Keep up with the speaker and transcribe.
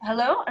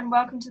Hello and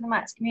welcome to the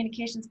Max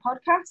Communications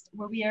podcast,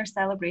 where we are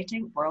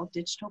celebrating World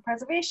Digital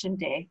Preservation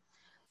Day.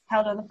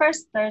 Held on the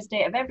first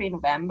Thursday of every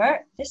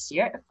November, this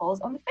year it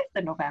falls on the 5th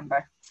of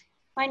November.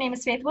 My name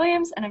is Faith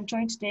Williams and I'm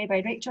joined today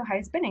by Rachel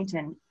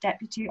Howes-Binnington,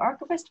 Deputy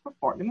Archivist for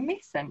Fortnum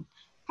Mason.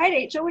 Hi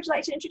Rachel, would you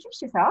like to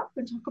introduce yourself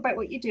and talk about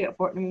what you do at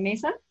Fortnum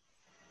Mason?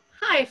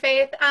 Hi,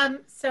 Faith.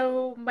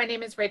 So my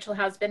name is Rachel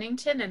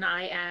Howes-Binnington, and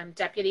I am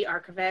Deputy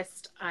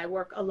Archivist. I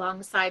work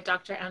alongside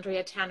Dr.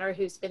 Andrea Tanner,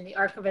 who's been the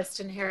Archivist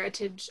and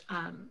Heritage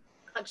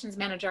Collections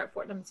Manager at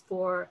Fortnum's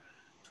for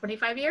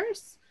 25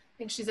 years. I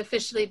think she's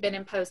officially been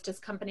in post as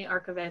Company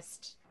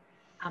Archivist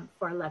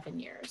for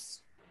 11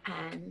 years.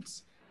 And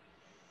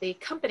the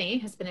company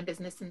has been in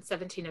business since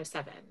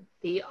 1707.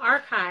 The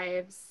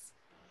archives,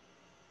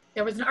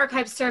 there was an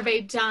archive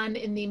survey done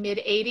in the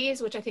mid-'80s,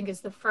 which I think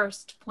is the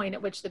first point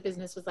at which the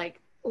business was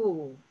like,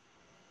 ooh,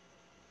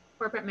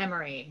 corporate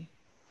memory,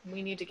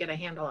 we need to get a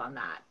handle on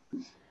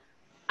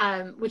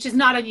that, which is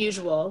not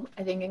unusual,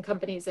 I think, in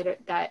companies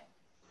that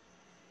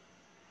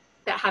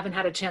haven't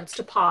had a chance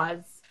to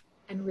pause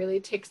and really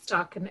take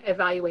stock and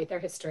evaluate their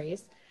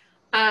histories.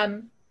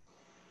 And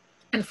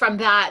from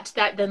that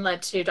then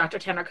led to Dr.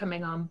 Tanner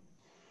coming on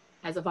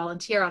as a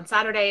volunteer on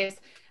Saturdays,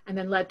 and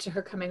then led to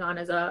her coming on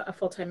as a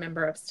full-time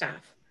member of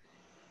staff.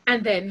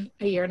 And then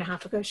a year and a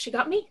half ago, she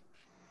got me.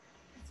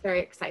 It's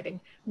very exciting.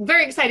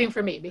 Very exciting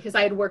for me because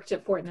I had worked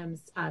at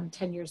Fortnum's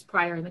 10 years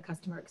prior in the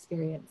customer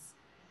experience,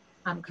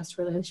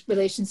 customer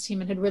relations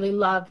team, and had really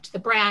loved the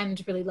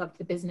brand, really loved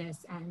the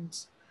business, and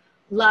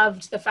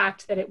loved the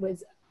fact that it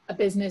was a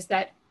business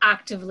that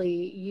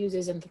actively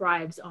uses and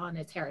thrives on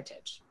its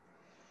heritage.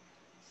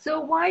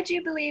 So why do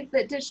you believe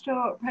that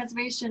digital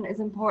preservation is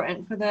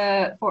important for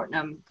the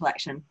Fortnum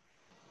collection?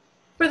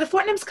 For the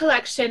Fortnum's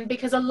collection,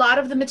 because a lot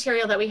of the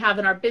material that we have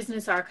in our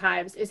business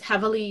archives is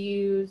heavily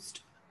used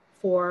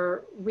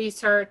for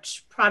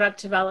research, product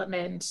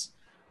development,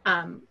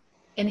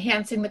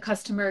 enhancing the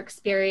customer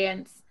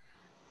experience,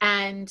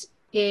 and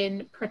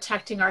in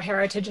protecting our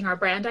heritage and our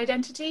brand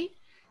identity,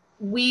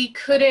 we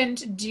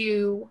couldn't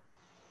do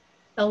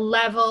the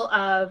level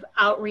of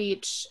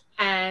outreach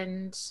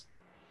and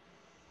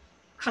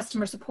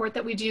customer support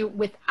that we do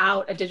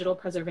without a digital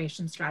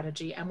preservation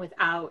strategy and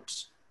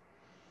without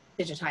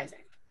digitizing.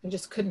 We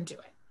just couldn't do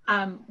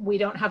it. We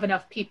don't have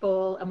enough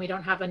people and we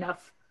don't have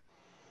enough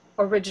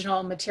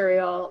original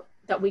material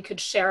that we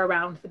could share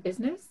around the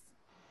business.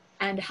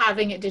 And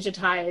having it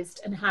digitized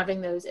and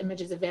having those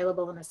images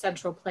available in a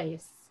central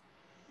place,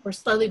 we're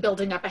slowly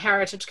building up a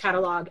heritage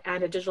catalog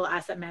and a digital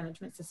asset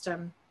management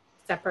system,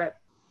 separate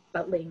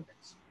but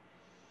linked.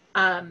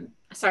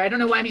 Sorry, I don't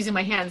know why I'm using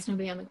my hands.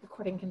 Nobody on the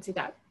recording can see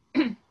that.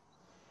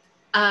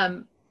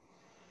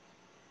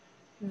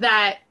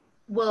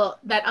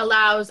 That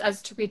allows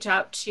us to reach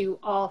out to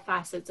all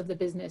facets of the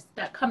business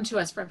that come to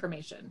us for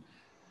information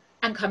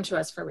and come to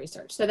us for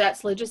research. So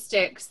that's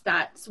logistics,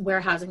 that's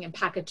warehousing and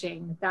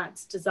packaging,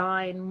 that's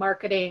design,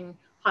 marketing,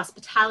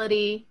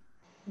 hospitality,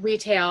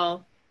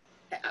 retail,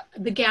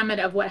 the gamut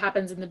of what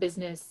happens in the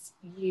business.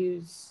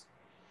 Use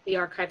the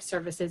archive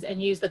services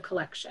and use the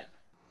collection.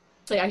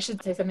 So I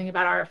should say something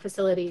about our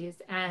facilities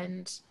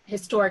and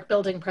historic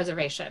building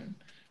preservation,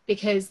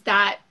 because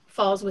that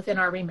falls within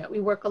our remit.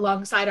 We work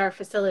alongside our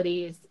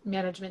facilities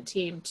management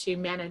team to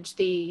manage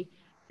the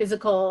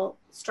physical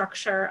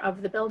structure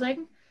of the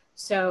building.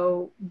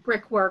 So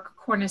brickwork,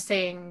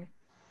 cornicing,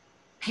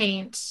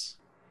 paint,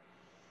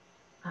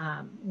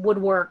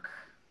 woodwork,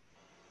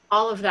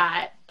 all of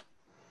that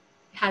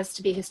has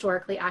to be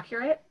historically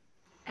accurate.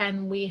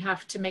 And we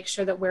have to make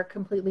sure that we're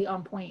completely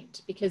on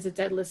point because it's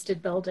a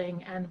listed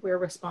building and we're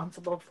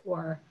responsible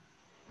for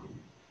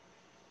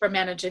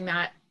managing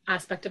that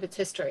aspect of its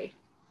history.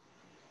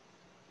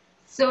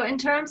 So in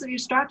terms of your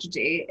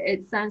strategy,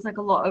 it sounds like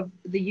a lot of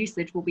the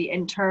usage will be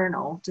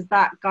internal. Does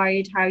that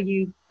guide how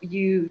you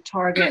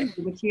target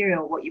the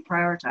material, what you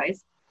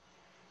prioritize?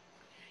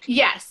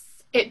 Yes,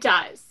 it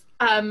does.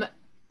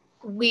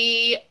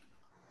 We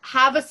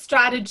have a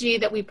strategy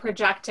that we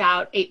project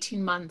out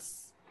 18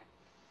 months.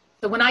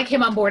 So when I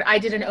came on board, I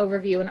did an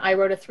overview and I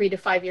wrote a 3 to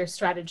 5 year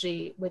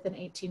strategy with an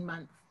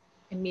 18-month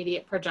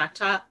immediate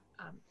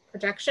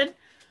projection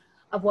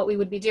of what we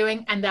would be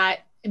doing. And that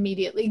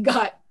immediately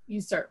got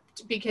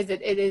usurped because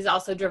it is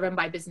also driven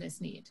by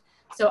business need.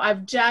 So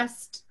I've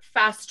just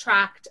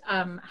fast-tracked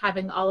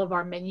having all of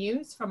our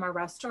menus from our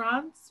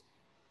restaurants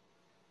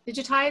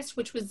digitized,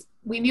 which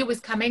we knew was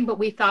coming, but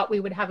we thought we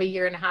would have a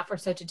year and a half or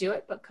so to do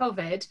it. But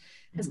COVID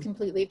has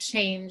completely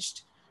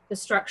changed the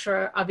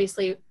structure.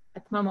 Obviously,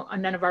 at the moment,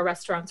 none of our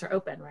restaurants are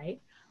open, right?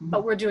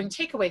 But we're doing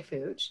takeaway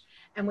food,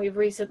 and we've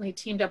recently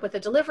teamed up with a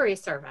delivery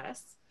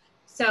service.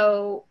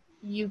 So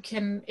you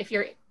can, if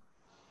you're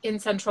in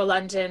central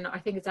London, I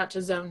think it's out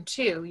to zone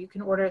 2, you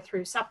can order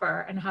through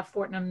Supper and have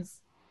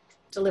Fortnum's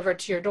delivered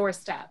to your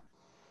doorstep.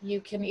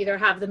 You can either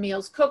have the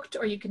meals cooked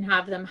or you can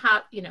have them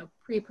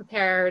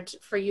pre-prepared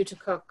for you to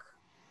cook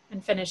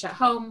and finish at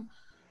home.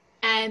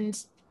 And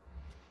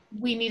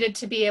we needed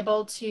to be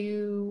able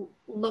to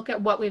look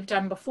at what we've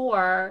done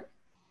before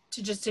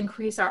to just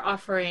increase our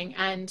offering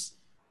and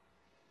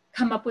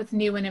come up with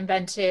new and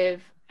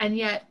inventive, and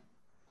yet,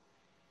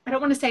 I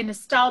don't want to say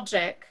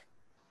nostalgic,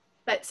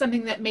 but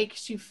something that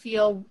makes you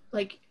feel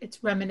like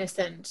it's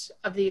reminiscent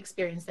of the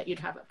experience that you'd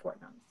have at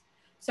Fortnum's.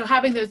 So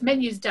having those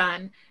menus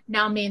done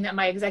now mean that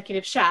my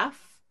executive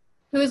chef,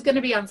 who is going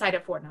to be on site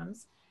at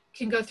Fortnum's,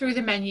 can go through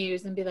the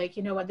menus and be like,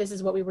 you know what, this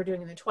is what we were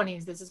doing in the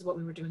 20s. This is what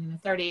we were doing in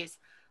the 30s.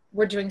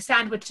 We're doing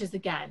sandwiches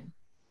again,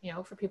 you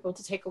know, for people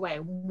to take away.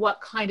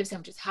 What kind of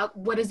sandwiches?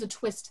 What is the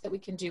twist that we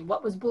can do?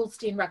 What was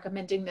Bullstein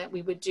recommending that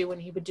we would do when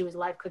he would do his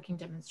live cooking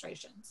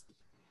demonstrations?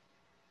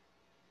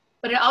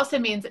 But it also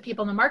means that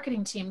people in the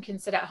marketing team can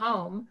sit at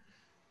home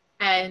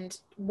and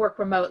work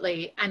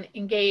remotely and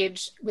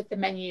engage with the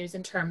menus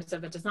in terms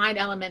of a design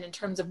element, in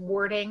terms of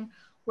wording.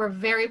 We're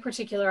very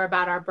particular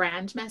about our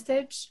brand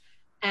message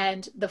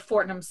and the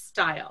Fortnum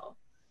style.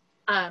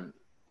 And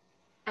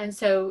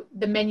so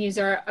the menus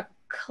are a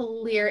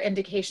clear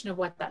indication of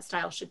what that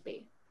style should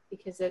be,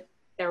 because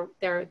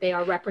they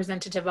are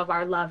representative of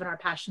our love and our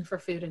passion for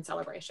food and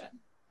celebration.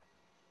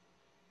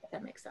 If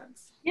that makes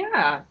sense.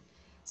 Yeah.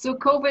 So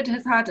COVID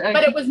has had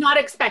but it was not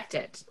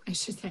expected, I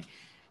should say,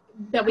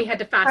 that we had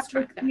to fast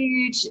track that.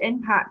 Huge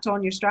impact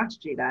on your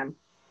strategy then.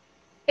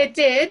 It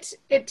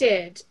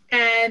did.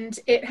 And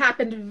it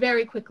happened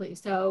very quickly.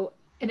 So,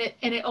 and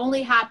it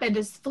only happened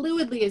as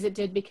fluidly as it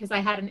did because I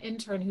had an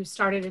intern who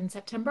started in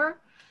September,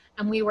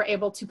 and we were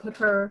able to put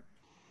her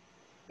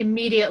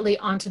immediately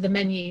onto the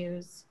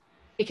menus,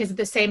 because at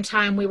the same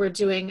time we were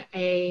doing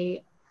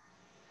a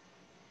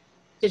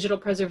digital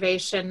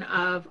preservation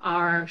of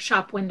our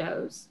shop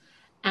windows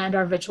and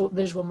our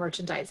visual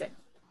merchandising.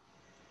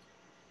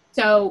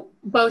 So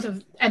both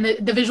of, and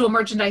the visual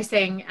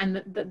merchandising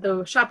and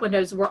the shop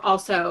windows were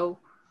also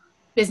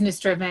business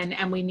driven,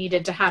 and we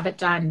needed to have it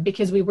done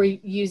because we were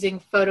using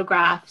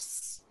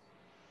photographs.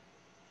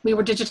 We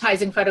were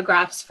digitizing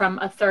photographs from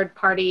a third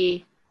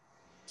party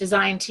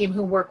design team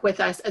who work with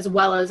us as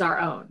well as our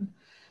own.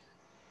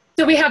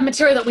 So we have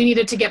material that we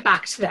needed to get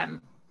back to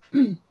them.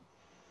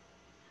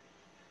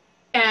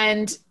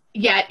 And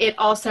yet it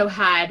also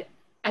had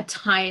a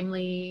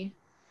timely,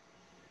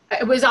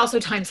 it was also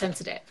time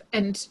sensitive,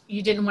 and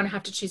you didn't want to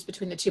have to choose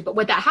between the two. But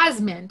what that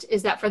has meant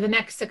is that for the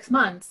next 6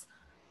 months,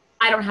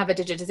 I don't have a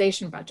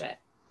digitization budget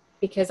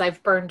because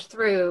I've burned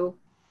through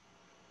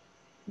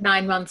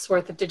 9 months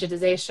worth of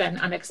digitization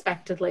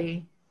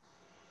unexpectedly.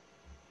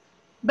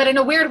 But in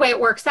a weird way, it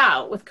works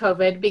out with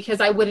COVID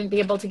because I wouldn't be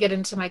able to get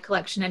into my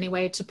collection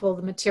anyway to pull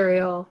the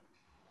material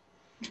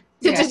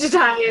to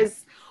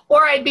digitize,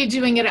 or I'd be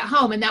doing it at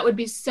home, and that would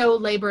be so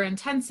labor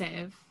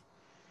intensive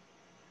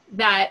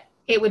that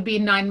it would be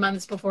 9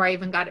 months before I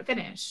even got it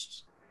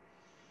finished.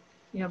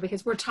 You know,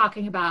 because we're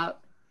talking about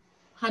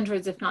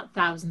hundreds, if not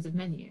thousands, of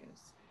menus.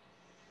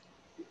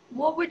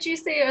 What would you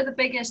say are the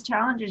biggest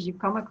challenges you've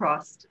come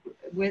across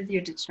with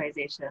your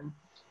digitization?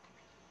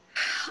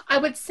 I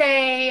would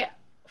say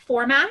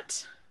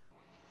format.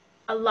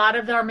 A lot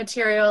of our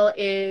material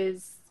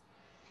is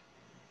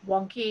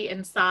wonky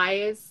in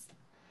size.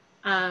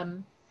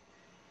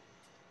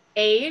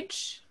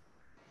 Age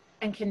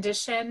and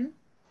condition,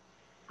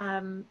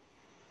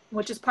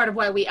 which is part of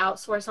why we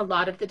outsource a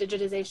lot of the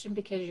digitization,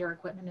 because your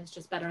equipment is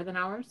just better than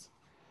ours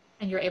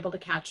and you're able to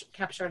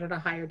capture it at a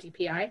higher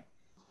DPI.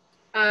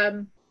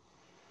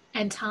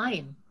 And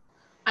time.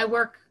 I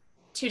work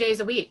 2 days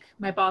a week.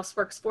 My boss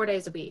works 4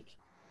 days a week.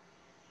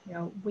 You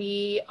know,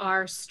 we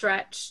are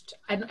stretched,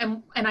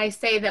 and I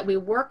say that we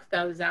work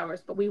those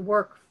hours, but we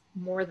work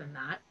more than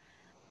that.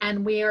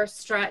 And we are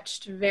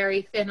stretched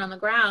very thin on the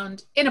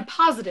ground in a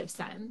positive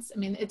sense. I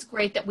mean, it's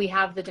great that we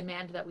have the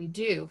demand that we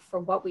do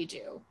for what we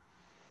do.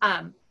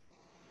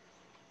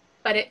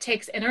 But it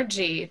takes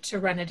energy to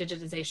run a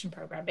digitization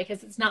program,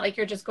 because it's not like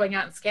you're just going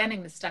out and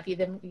scanning this stuff. You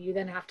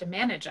then have to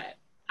manage it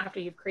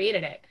after you've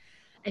created it.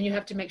 And you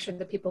have to make sure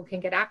that people can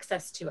get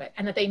access to it,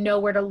 and that they know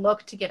where to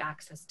look to get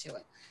access to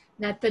it.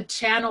 And that the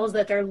channels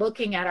that they're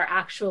looking at are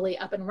actually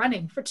up and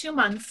running. For 2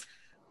 months,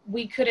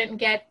 we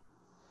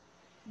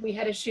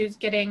had issues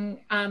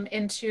getting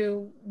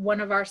into one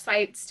of our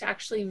sites to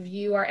actually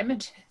view our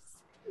images.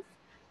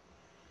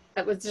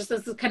 That was just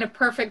this kind of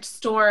perfect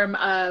storm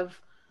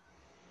of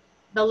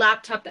the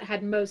laptop that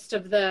had most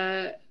of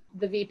the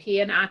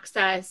VPN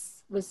access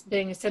was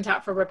being sent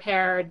out for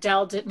repair.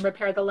 Dell didn't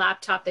repair the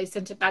laptop. They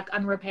sent it back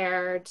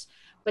unrepaired,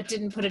 but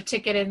didn't put a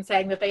ticket in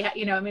saying that they had,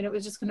 you know, I mean, it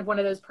was just kind of one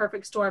of those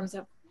perfect storms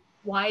of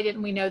why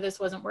didn't we know this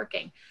wasn't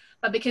working?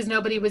 But because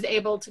nobody was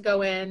able to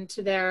go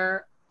into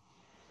their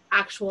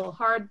actual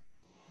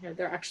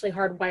they're actually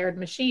hardwired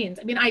machines.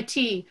 I mean,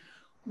 IT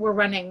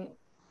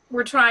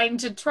we're trying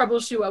to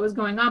troubleshoot what was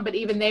going on, but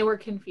even they were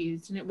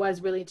confused, and it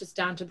was really just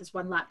down to this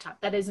one laptop.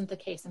 That isn't the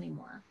case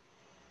anymore.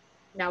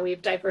 Now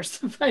we've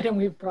diversified and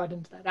we've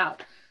broadened that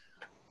out.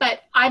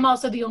 But I'm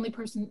also the only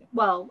person,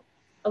 well,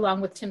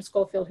 along with Tim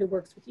Schofield, who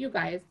works with you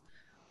guys,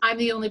 I'm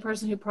the only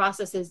person who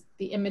processes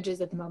the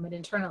images at the moment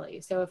internally.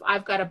 So if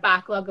I've got a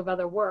backlog of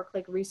other work,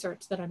 like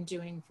research that I'm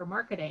doing for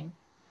marketing,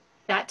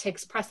 that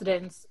takes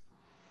precedence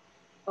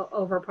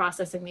over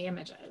processing the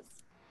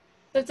images.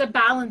 So it's a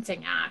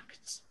balancing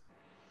act.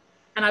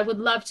 And I would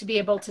love to be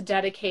able to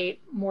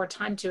dedicate more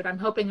time to it. I'm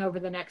hoping over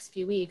the next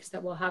few weeks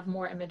that we'll have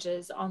more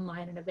images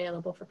online and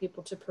available for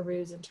people to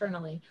peruse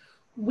internally.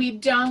 We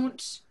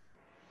don't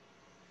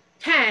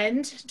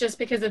tend, just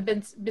because of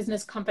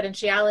business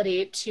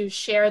confidentiality, to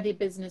share the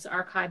business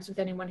archives with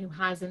anyone who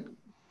hasn't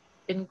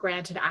been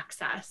granted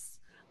access.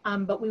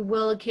 But we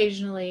will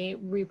occasionally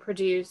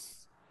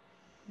reproduce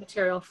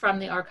material from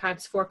the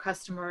archives for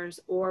customers,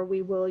 or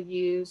we will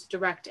use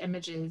direct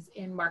images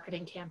in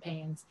marketing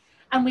campaigns.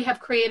 And we have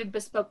created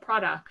bespoke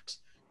product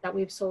that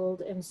we've sold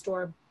in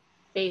store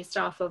based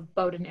off of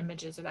Bowden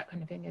images or that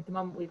kind of thing. At the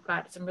moment, we've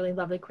got some really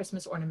lovely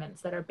Christmas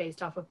ornaments that are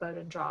based off of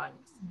Bowden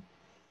drawings.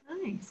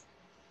 Nice.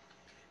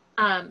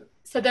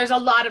 So there's a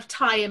lot of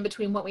tie-in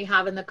between what we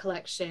have in the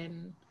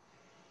collection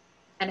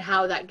and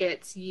how that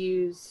gets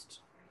used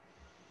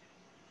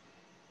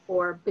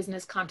for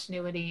business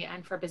continuity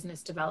and for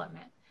business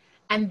development.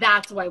 And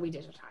that's why we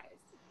digitize,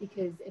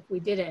 because if we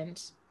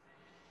didn't,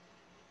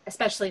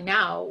 especially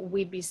now,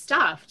 we'd be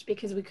stuffed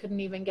because we couldn't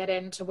even get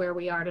into where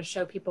we are to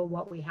show people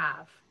what we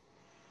have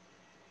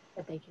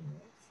that they can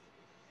use.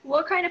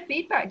 What kind of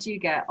feedback do you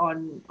get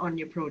on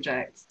your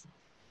projects?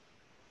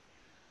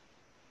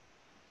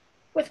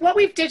 With what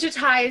we've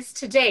digitized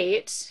to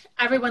date,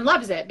 everyone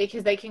loves it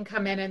because they can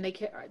come in and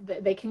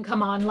they can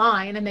come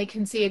online and they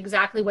can see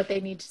exactly what they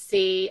need to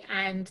see,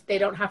 and they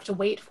don't have to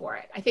wait for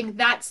it. I think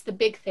that's the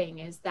big thing,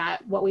 is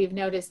that what we've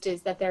noticed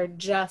is that there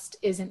just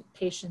isn't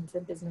patience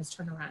in business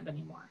turnaround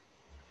anymore.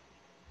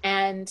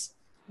 And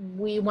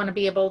we want to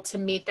be able to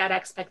meet that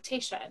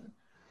expectation.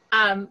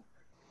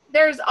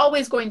 There's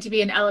always going to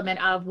be an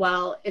element of,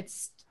 well, it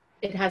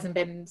hasn't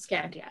been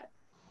scanned yet,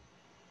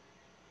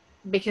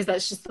 because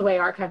that's just the way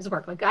archives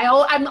work. Like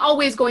I'm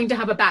always going to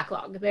have a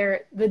backlog.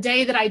 The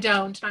day that I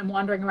don't, I'm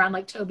wandering around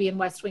like Toby in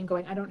West Wing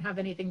going, I don't have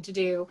anything to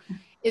do,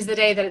 is the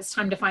day that it's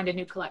time to find a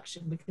new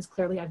collection, because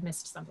clearly I've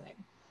missed something.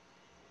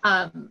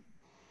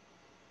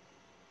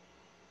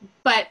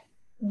 But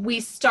we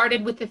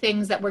started with the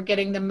things that were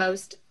getting the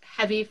most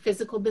heavy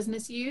physical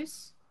business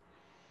use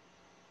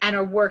and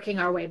are working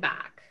our way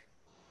back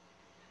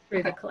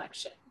through the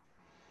collection.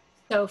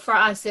 So for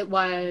us, it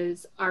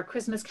was our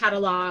Christmas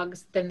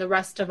catalogs, then the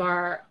rest of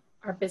our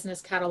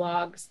business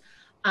catalogs,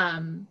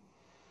 our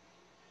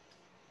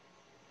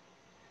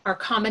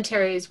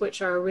commentaries,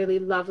 which are a really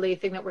lovely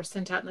thing that were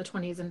sent out in the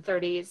 20s and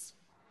 30s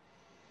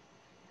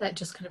that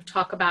just kind of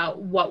talk about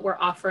what we're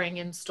offering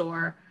in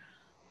store.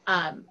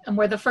 And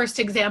we're the first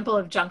example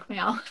of junk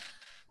mail.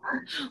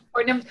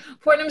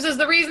 Fortnum's is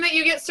the reason that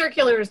you get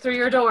circulars through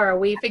your door.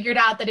 We figured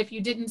out that if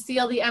you didn't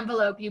seal the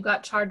envelope, you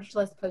got charged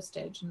less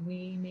postage, and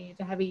we made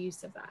a heavy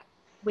use of that.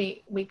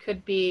 We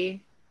could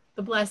be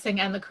the blessing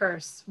and the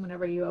curse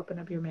whenever you open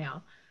up your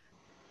mail.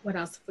 What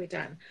else have we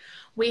done?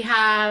 We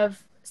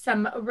have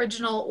some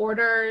original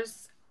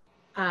orders,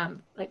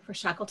 like for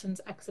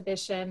Shackleton's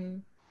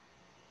exhibition,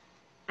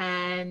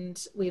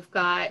 and we've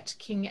got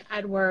King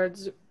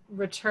Edward's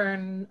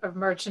return of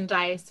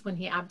merchandise when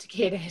he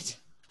abdicated.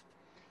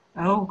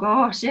 Oh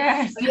gosh,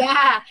 yes.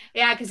 Yeah,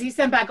 because he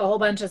sent back a whole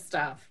bunch of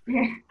stuff.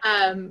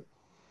 Yeah.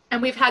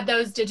 And we've had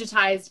those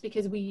digitized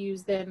because we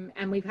use them,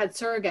 and we've had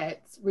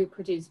surrogates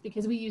reproduced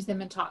because we use them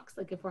in talks.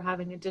 Like if we're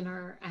having a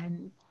dinner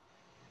and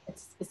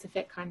it's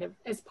specific kind of,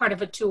 as part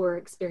of a tour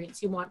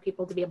experience, you want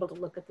people to be able to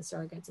look at the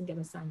surrogates and get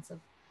a sense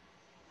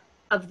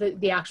of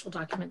the actual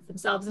documents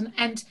themselves.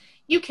 And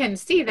you can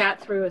see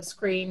that through a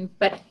screen,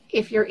 but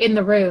if you're in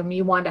the room,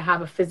 you want to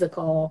have a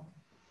physical,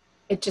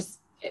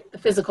 the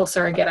physical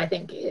surrogate, I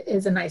think,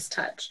 is a nice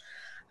touch.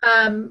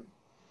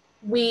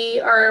 We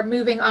are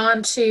moving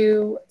on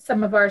to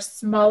some of our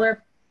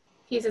smaller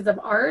pieces of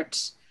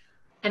art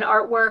and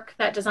artwork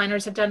that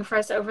designers have done for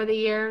us over the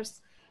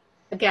years.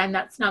 Again,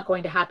 that's not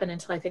going to happen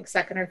until I think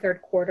second or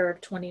third quarter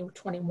of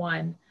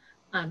 2021,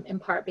 in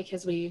part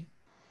because we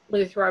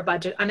blew through our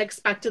budget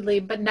unexpectedly,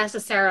 but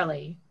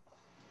necessarily.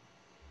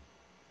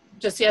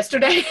 Just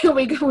yesterday,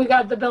 we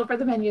got the bill for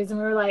the menus and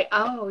we were like,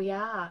 oh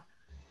yeah,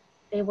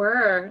 they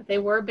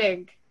were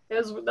big.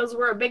 Those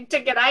were a big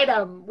ticket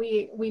item.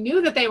 We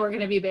knew that they were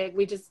going to be big.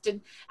 We just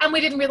didn't, and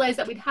we didn't realize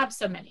that we'd have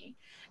so many.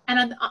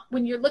 And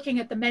when you're looking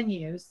at the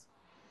menus,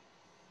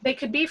 they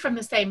could be from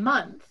the same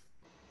month,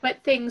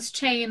 but things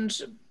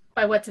change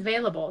by what's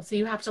available. So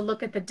you have to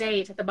look at the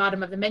date at the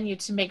bottom of the menu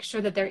to make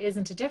sure that there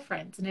isn't a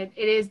difference. And it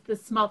is the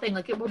small thing,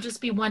 like it will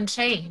just be one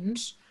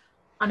change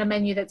on a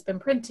menu that's been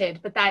printed,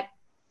 but that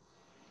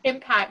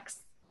impacts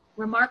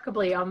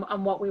remarkably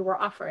on what we were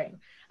offering.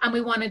 And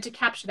we wanted to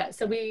capture that.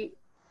 So we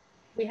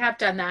have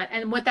done that.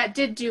 And what that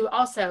did do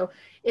also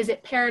is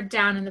it pared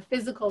down in the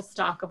physical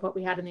stock of what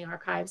we had in the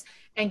archives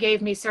and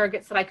gave me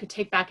surrogates that I could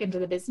take back into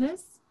the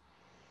business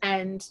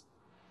and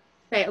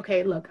say,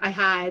 okay, look, I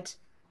had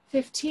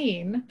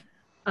 15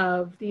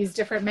 of these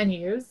different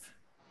menus.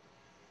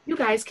 You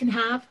guys can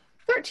have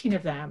 13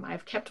 of them.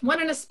 I've kept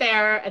one in a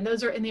spare, and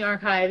those are in the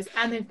archives,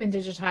 and they've been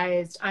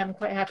digitized. I'm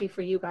quite happy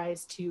for you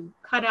guys to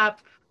cut up,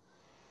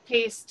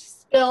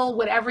 paste, spill,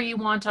 whatever you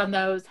want on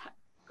those.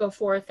 Go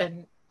forth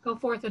and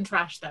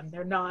trash them.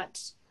 They're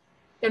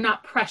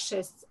not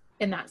precious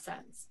in that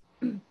sense.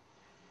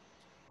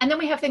 And then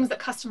we have things that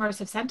customers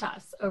have sent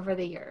us over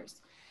the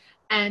years.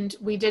 And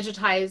we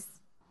digitize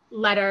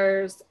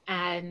letters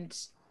and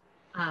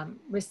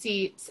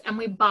receipts, and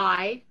we'll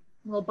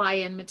buy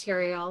in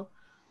material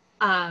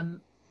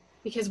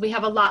because we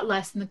have a lot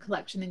less in the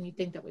collection than you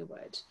think that we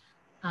would.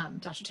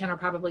 Dr. Tanner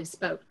probably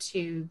spoke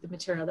to the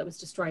material that was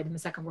destroyed in the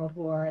Second World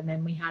War, and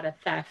then we had a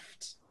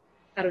theft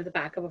out of the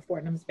back of a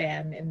Fortnum's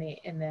van in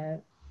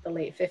the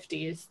late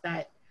 50s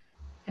that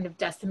kind of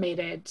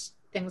decimated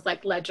things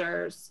like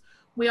ledgers.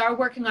 We are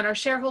working on our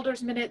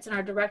shareholders' minutes and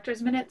our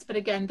directors' minutes, but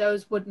again,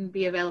 those wouldn't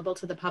be available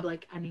to the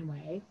public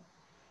anyway.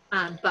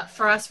 But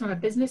for us, from a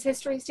business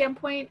history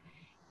standpoint,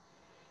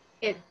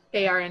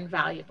 they are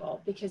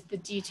invaluable because the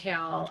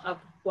detail of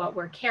what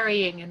we're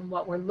carrying and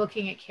what we're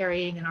looking at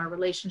carrying and our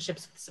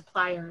relationships with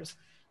suppliers,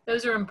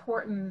 those are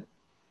important.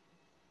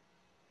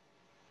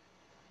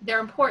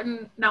 They're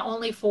important not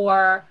only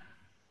for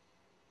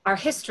our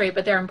history,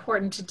 but they're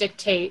important to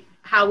dictate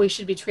how we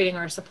should be treating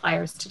our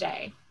suppliers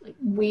today. Like,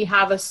 we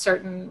have a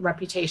certain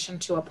reputation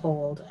to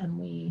uphold, and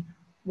we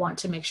want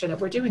to make sure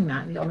that we're doing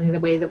that. And the only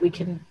way that we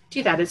can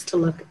do that is to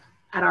look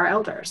at our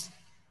elders.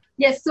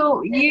 Yes,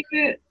 so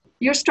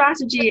your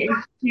strategy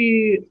is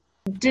to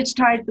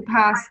digitize the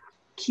past,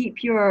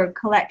 keep your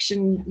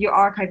collection, your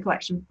archive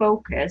collection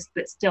focused,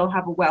 but still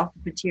have a wealth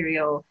of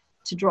material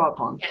to draw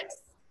upon.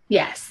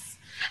 Yes.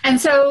 And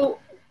so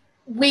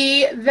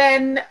we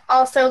then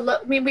also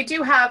look, I mean, we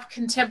do have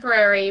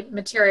contemporary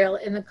material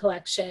in the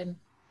collection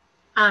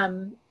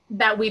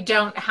that we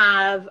don't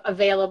have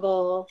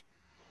available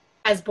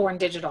as born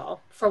digital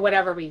for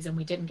whatever reason.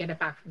 We didn't get it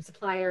back from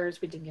suppliers,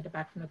 we didn't get it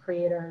back from the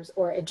creators,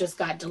 or it just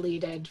got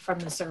deleted from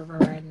the server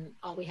and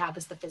all we have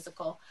is the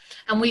physical.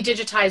 And we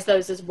digitize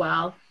those as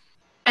well.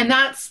 And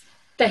that's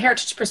the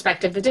heritage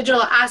perspective. The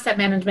digital asset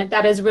management,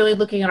 that is really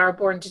looking at our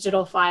born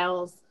digital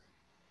files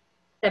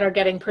that are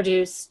getting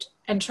produced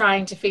and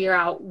trying to figure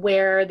out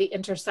where the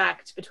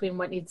intersect between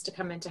what needs to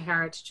come into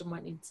heritage and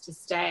what needs to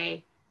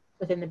stay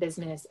within the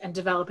business, and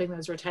developing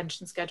those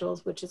retention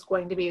schedules, which is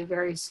going to be a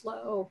very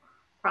slow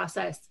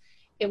process.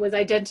 It was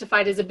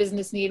identified as a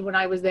business need when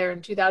I was there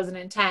in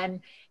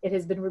 2010. It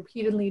has been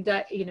repeatedly,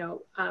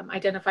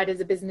 identified as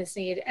a business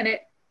need, and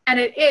it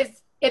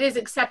is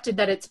accepted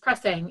that it's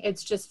pressing.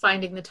 It's just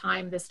finding the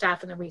time, the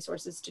staff, and the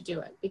resources to do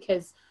it,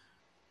 because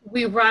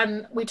we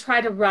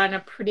try to run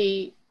a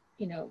pretty,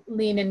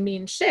 lean and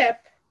mean ship,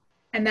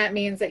 and that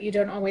means that you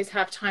don't always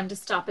have time to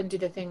stop and do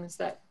the things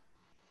that.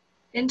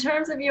 In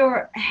terms of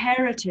your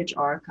heritage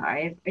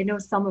archive, I know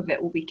some of it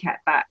will be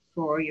kept back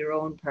for your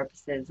own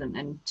purposes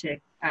and to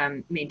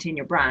maintain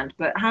your brand,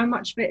 but how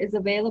much of it is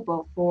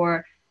available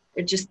for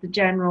just the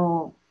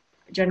general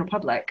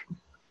public?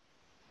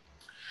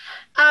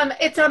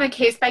 It's on a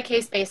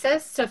case-by-case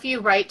basis. So if you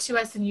write to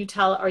us and you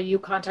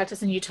contact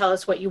us and you tell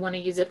us what you want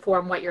to use it for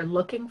and what you're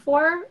looking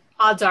for,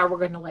 odds are we're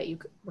going to let you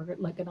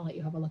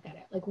have a look at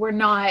it. Like,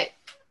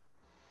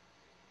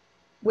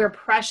 we're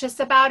precious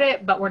about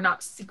it, but we're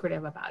not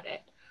secretive about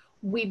it.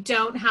 We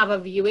don't have a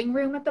viewing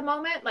room at the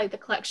moment. Like, the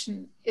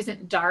collection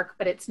isn't dark,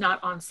 but it's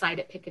not on site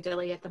at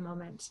Piccadilly at the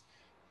moment.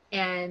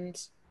 And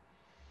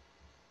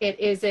it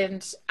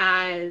isn't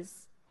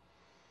as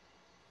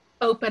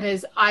open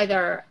as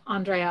either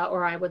Andrea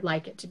or I would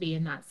like it to be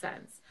in that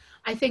sense.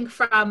 I think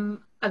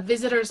from a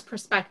visitor's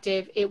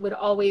perspective, it would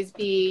always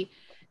be,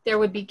 there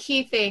would be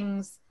key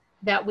things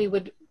that we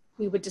would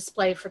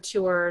display for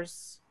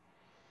tours.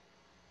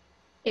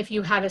 If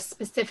you had a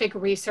specific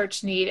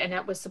research need and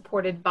it was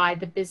supported by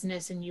the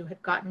business and you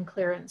had gotten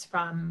clearance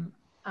from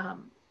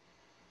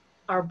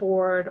our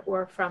board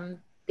or from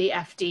the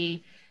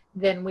FD,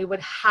 then we would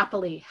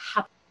happily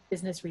have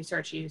business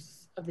research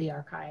use of the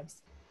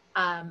archives.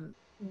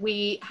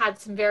 We had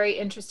some very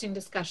interesting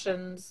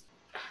discussions.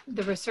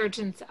 The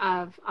resurgence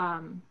of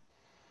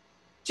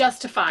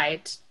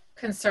justified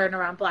concern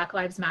around Black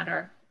Lives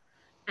Matter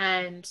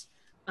and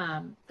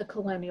the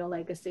colonial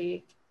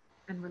legacy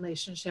and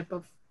relationship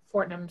of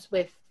Fortnum's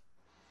with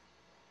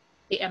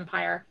the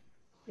empire,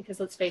 because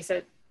let's face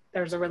it,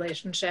 there's a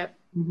relationship.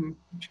 Mm-hmm.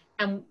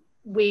 And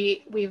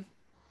we're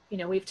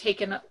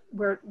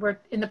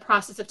in the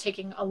process of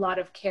taking a lot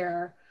of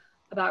care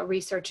about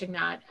researching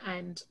that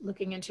and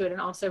looking into it,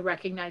 and also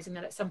recognizing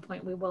that at some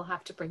point we will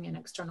have to bring in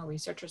external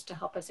researchers to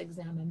help us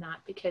examine that,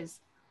 because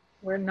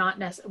we're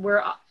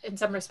in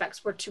some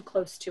respects, we're too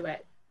close to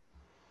it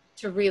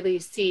to really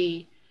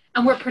see,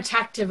 and we're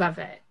protective of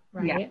it,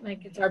 right? Yeah.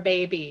 Like, it's our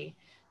baby.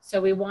 So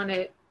we want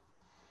to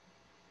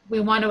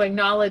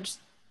acknowledge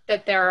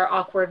that there are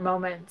awkward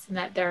moments and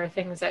that there are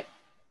things that,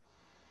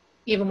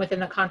 even within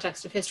the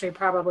context of history,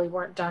 probably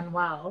weren't done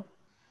well,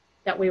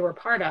 that we were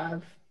part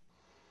of.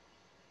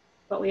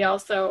 But we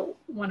also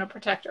want to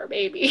protect our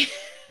baby.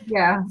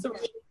 Yeah. So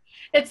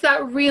it's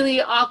that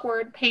really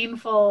awkward,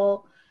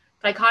 painful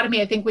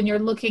dichotomy. I think when you're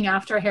looking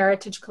after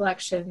heritage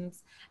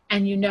collections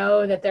and you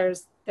know that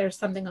there's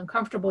something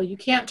uncomfortable, you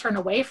can't turn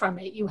away from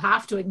it. You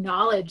have to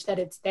acknowledge that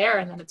it's there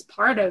and that it's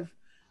part of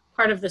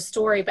the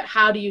story. But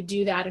how do you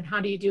do that, and how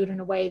do you do it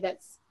in a way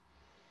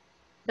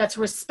that's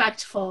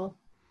respectful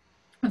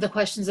of the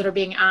questions that are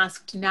being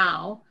asked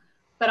now,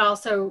 but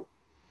also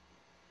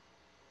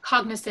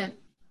cognizant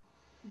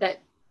that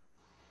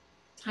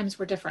times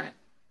were different.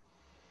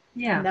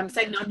 Yeah. And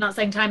I'm not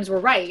saying times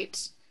were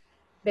right.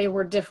 They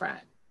were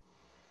different.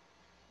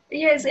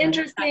 Yeah, it's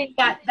interesting.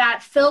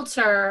 That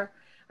filter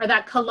or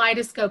that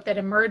kaleidoscope that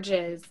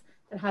emerges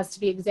that has to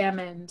be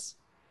examined,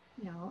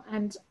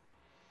 and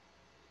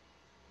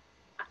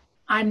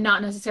I'm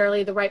not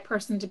necessarily the right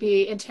person to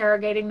be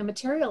interrogating the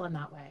material in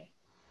that way.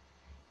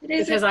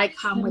 Because I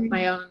come with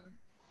my own.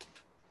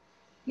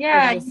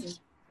 Yeah,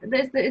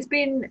 it's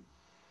been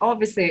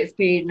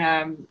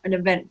an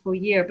eventful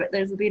year, but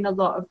there's been a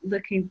lot of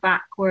looking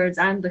backwards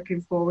and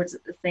looking forwards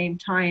at the same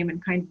time,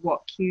 and kind of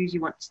what cues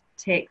you want to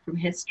take from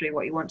history,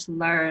 what you want to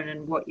learn,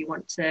 and what you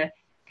want to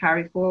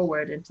carry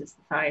forward into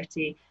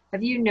society.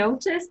 Have you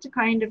noticed a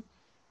kind of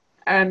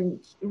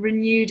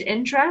renewed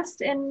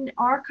interest in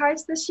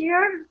archives this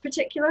year,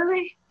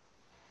 particularly?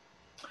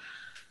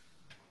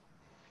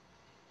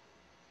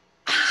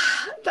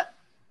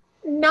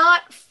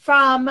 Not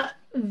from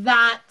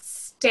that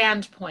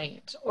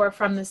standpoint, or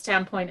from the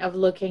standpoint of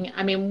looking,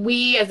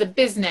 we as a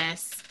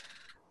business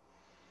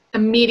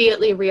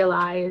immediately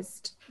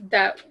realized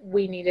that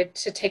we needed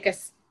to take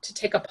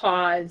a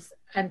pause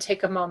and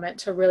take a moment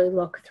to really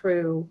look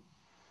through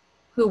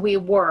who we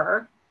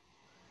were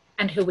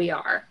and who we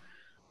are.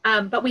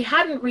 But we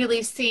hadn't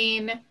really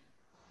seen,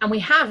 and we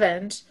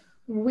haven't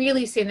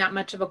really seen that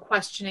much of a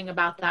questioning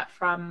about that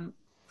from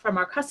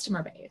our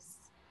customer base.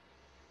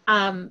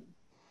 And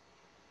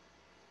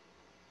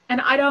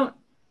I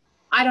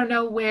don't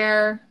know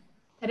where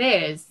that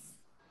is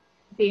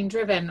being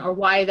driven, or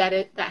why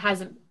that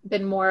hasn't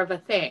been more of a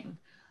thing.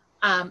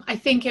 I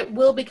think it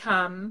will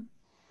become,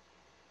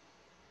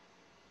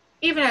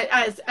 even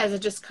as a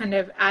just kind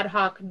of ad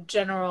hoc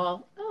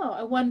general,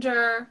 I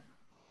wonder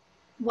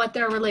what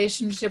their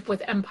relationship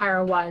with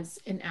Empire was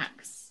in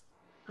X.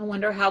 I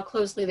wonder how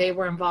closely they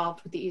were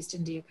involved with the East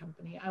India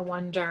Company. I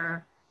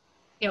wonder,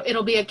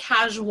 it'll be a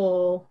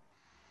casual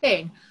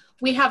thing.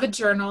 We have a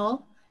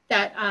journal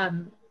that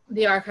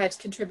the archives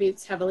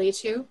contributes heavily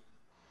to,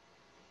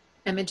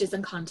 images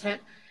and content.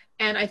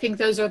 And I think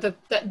those are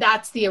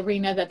that's the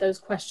arena that those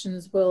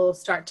questions will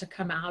start to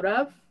come out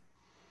of.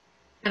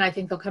 And I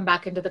think they'll come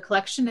back into the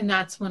collection, and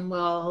that's when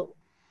we'll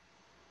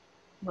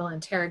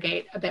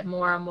interrogate a bit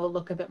more, and we'll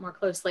look a bit more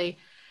closely,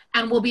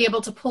 and we'll be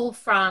able to pull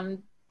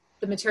from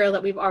the material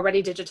that we've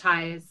already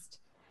digitized,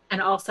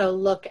 and also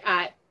look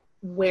at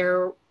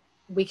where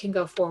we can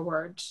go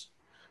forward.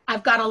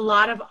 I've got a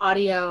lot of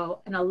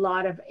audio and a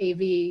lot of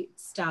AV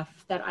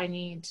stuff that I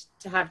need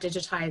to have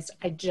digitized.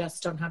 I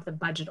just don't have the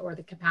budget or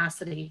the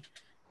capacity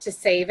to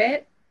save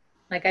it.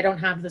 Like I don't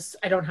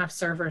have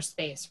server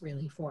space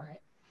really for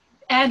it.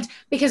 And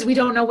because we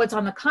don't know what's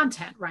on the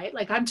content, right?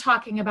 Like I'm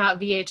talking about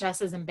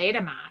VHSs and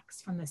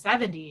Betamax from the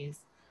 70s.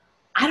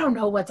 I don't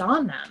know what's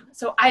on them.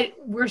 So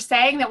we're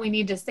saying that we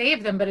need to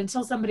save them, but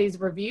until somebody's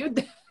reviewed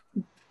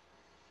them,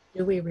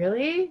 do we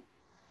really?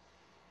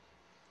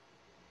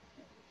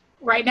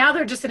 Right now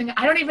they're just sitting,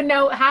 I don't even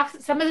know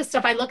some of the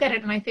stuff. I look at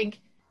it and I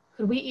think,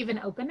 could we even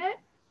open it?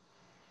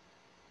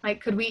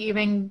 Like, could we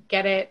even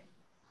get it?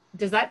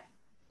 Does that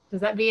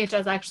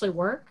VHS actually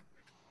work?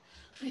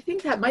 I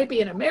think that might be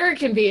an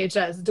American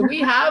VHS. Do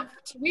we have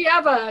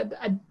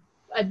a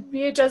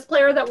VHS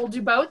player that will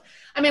do both?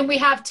 I mean, we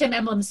have Tim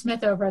Emblem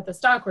Smith over at the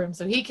stockroom,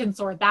 so he can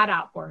sort that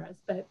out for us.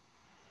 But,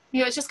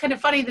 it's just kind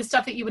of funny, the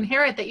stuff that you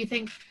inherit that you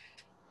think,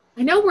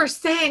 I know we're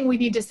saying we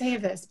need to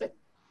save this, but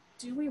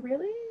do we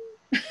really?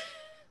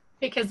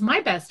 Because my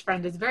best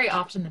friend is very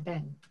often the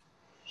bin.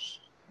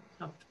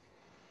 So.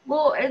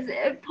 Well, as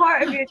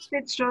part of your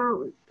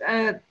digital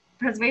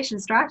preservation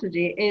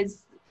strategy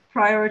is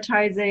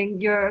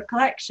prioritizing your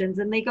collections,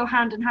 and they go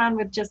hand in hand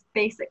with just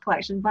basic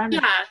collection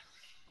management.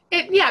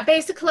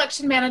 Basic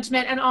collection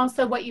management, and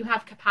also what you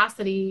have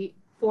capacity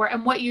for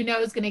and what you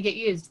know is going to get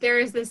used. There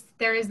is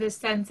this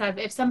sense of,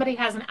 if somebody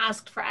hasn't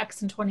asked for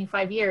X in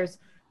 25 years,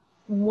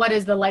 what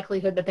is the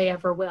likelihood that they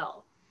ever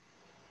will?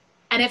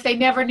 And if they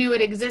never knew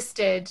it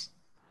existed,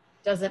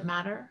 does it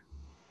matter?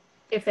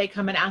 If they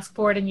come and ask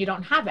for it and you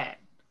don't have it,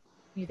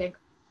 you think,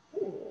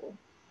 ooh,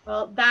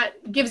 well,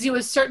 that gives you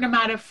a certain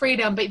amount of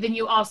freedom, but then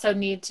you also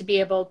need to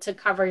be able to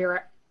cover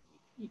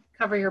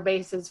your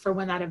bases for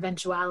when that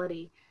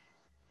eventuality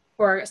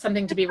or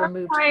something to be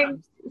removed.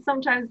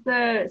 Sometimes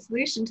the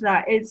solution to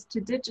that is to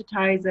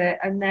digitize it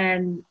and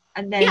then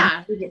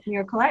remove it from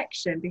your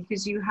collection,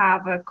 because you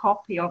have a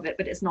copy of it,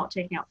 but it's not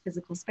taking up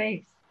physical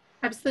space.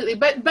 Absolutely.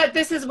 But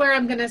this is where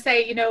I'm going to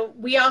say,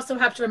 we also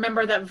have to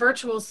remember that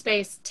virtual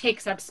space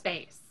takes up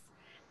space.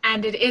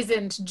 And it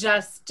isn't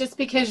just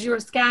because you're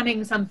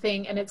scanning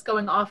something and it's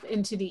going off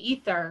into the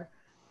ether,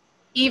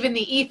 even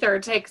the ether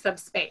takes up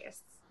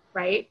space,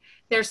 right?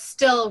 There's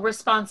still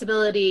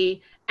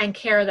responsibility and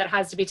care that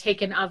has to be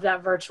taken of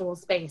that virtual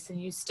space.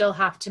 And you still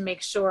have to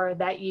make sure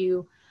that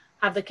you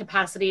have the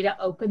capacity to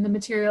open the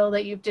material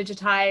that you've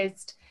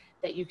digitized,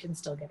 that you can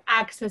still get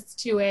access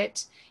to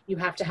it. You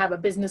have to have a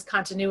business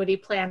continuity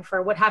plan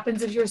for what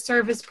happens if your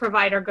service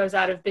provider goes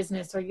out of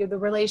business, or the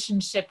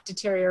relationship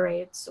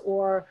deteriorates,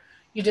 or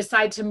you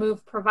decide to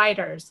move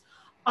providers.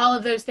 All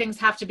of those things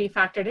have to be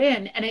factored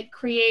in, and it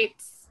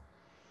creates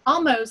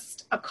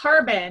almost a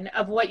carbon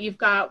of what you've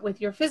got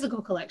with your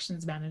physical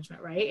collections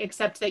management, right?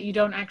 Except that you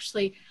don't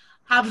actually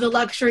have the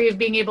luxury of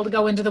being able to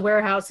go into the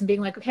warehouse and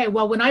being like, okay,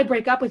 well, when I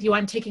break up with you,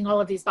 I'm taking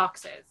all of these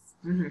boxes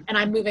and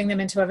I'm moving them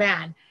into a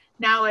van.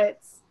 Now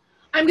it's,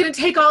 I'm going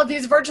to take all of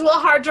these virtual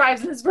hard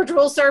drives and this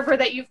virtual server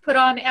that you've put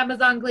on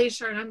Amazon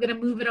Glacier, and I'm going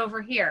to move it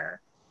over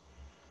here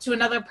to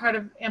another part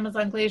of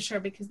Amazon Glacier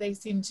because they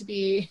seem to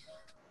be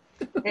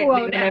who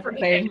own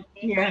everything.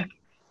 Yeah.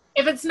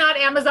 If it's not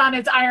Amazon,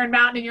 it's Iron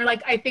Mountain, and you're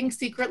like, I think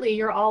secretly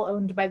you're all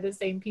owned by the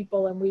same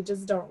people and we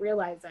just don't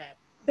realize it.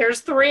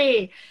 There's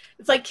 3.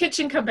 It's like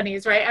kitchen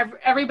companies, right?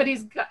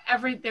 Everybody's got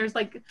there's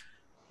like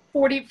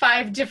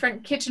 45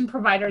 different kitchen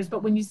providers,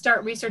 but when you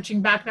start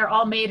researching back, they're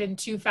all made in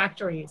 2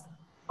 factories.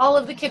 All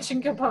of the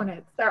kitchen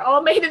components, they're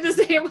all made in the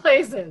same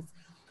places.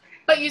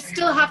 But you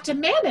still have to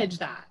manage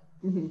that.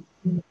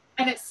 Mm-hmm.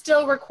 And it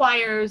still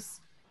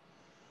requires,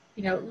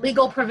 you know,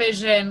 legal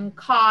provision,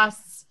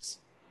 cost,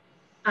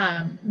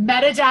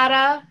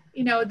 metadata,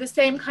 you know, the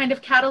same kind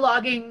of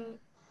cataloging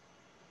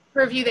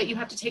purview that you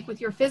have to take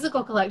with your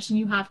physical collection,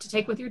 you have to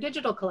take with your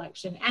digital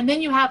collection. And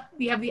then you have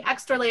the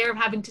extra layer of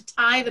having to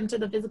tie them to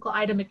the physical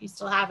item if you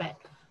still have it,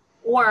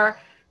 or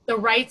the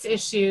rights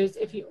issues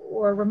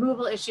or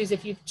removal issues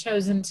if you've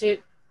chosen to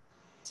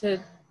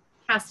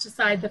cast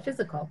aside the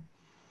physical.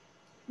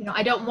 You know,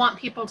 I don't want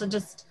people to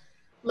just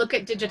look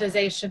at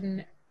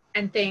digitization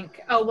and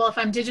think, oh, well, if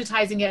I'm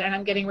digitizing it and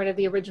I'm getting rid of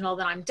the original,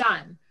 then I'm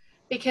done.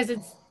 Because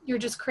you're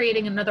just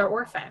creating another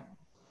orphan.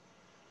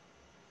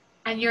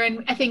 And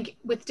I think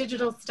with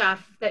digital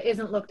stuff that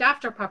isn't looked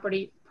after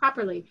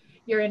properly,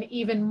 you're in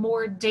even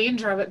more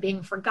danger of it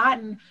being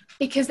forgotten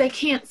because they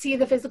can't see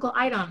the physical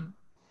item.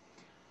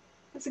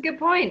 That's a good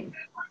point.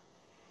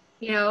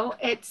 You know,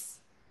 it's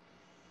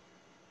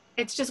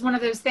just one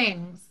of those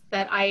things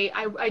that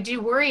I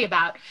do worry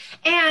about.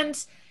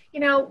 And, you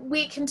know,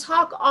 we can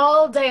talk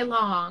all day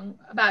long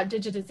about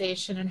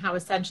digitization and how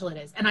essential it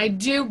is. And I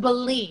do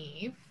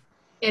believe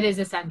it is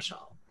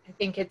essential. I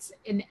think it's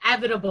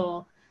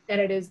inevitable that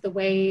it is the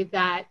way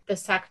that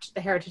the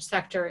heritage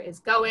sector is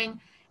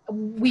going.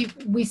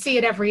 We see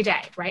it every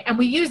day, right? And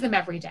we use them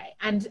every day.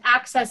 And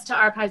access to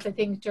archives, I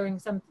think,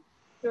 during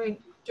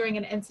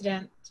an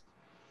incident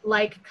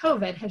like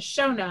COVID has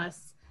shown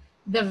us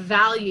the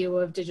value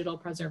of digital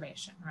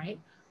preservation, right?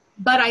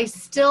 But I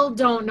still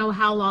don't know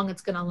how long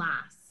it's going to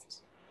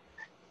last.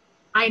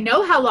 I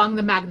know how long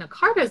the Magna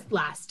Carta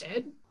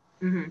lasted,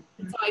 and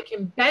so I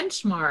can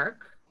benchmark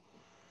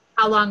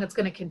how long it's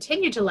going to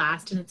continue to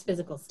last in its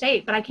physical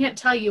state, but I can't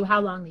tell you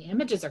how long the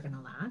images are going to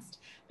last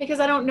because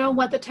I don't know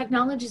what the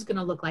technology is going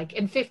to look like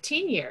in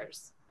 15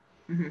 years.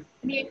 I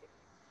mean,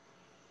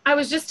 I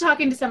was just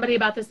talking to somebody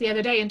about this the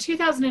other day. In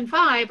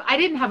 2005, I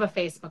didn't have a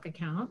Facebook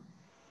account,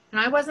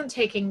 and I wasn't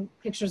taking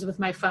pictures with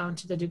my phone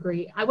to the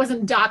degree. I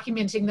wasn't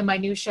documenting the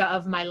minutia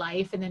of my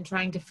life and then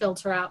trying to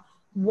filter out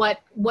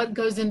what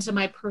goes into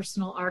my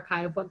personal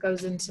archive, what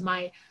goes into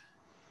my,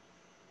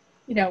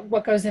 you know,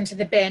 what goes into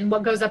the bin,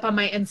 what goes up on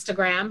my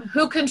Instagram,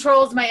 who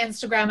controls my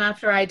Instagram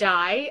after I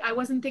die. I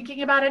wasn't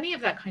thinking about any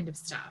of that kind of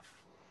stuff.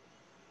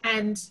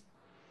 And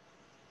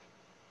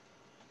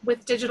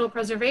with digital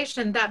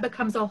preservation, that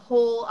becomes a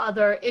whole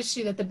other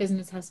issue that the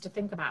business has to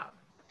think about.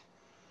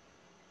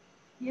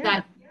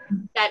 Yeah.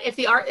 That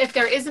if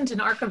there isn't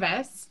an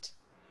archivist,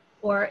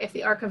 or if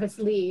the archivist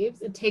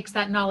leaves, it takes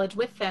that knowledge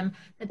with them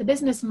that the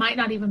business might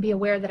not even be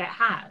aware that it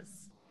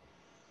has.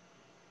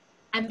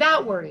 And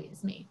that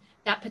worries me.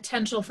 That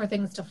potential for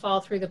things to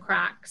fall through the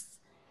cracks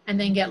and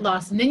then get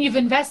lost. And then you've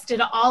invested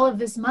all of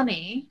this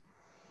money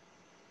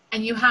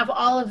and you have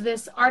all of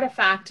this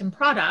artifact and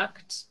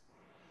product,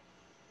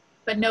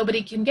 but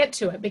nobody can get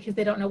to it because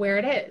they don't know where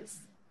it is.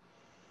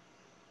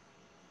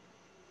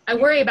 I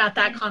worry about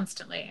that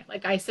constantly.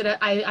 Like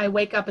I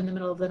wake up in the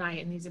middle of the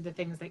night and these are the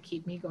things that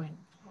keep me going,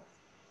 oh,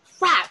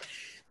 crap.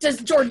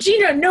 Does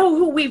Georgina know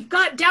who we've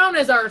got down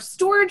as our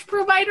storage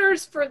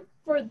providers for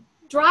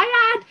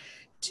Dryad?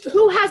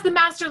 Who has the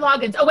master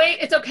logins? Oh, wait,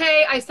 it's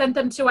okay. I sent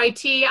them to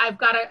IT. I've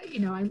got to,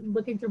 you know, I'm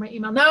looking through my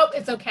email. Nope,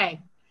 it's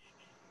okay.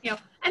 You know,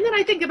 and then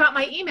I think about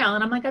my email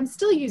and I'm like, I'm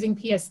still using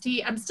PST.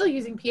 I'm still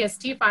using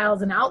PST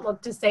files in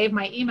Outlook to save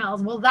my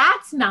emails. Well,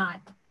 that's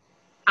not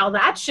how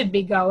that should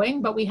be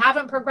going, but we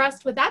haven't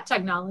progressed with that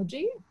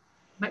technology.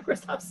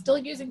 Microsoft's still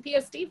using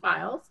PST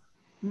files.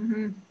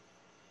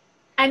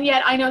 And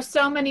yet I know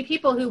so many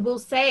people who will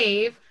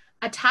save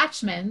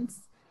attachments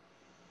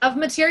of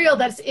material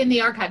that's in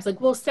the archives. Like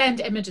we'll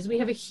send images. We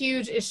have a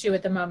huge issue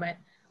at the moment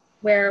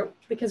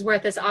because we're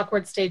at this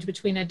awkward stage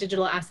between a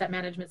digital asset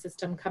management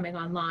system coming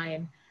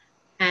online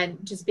and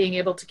just being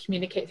able to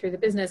communicate through the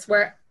business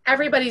where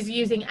everybody's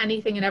using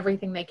anything and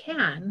everything they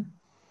can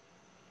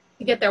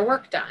to get their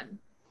work done.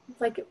 It's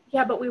like,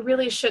 yeah, but we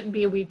really shouldn't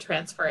be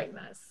transferring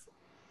this.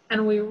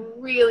 And we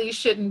really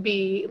shouldn't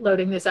be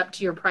loading this up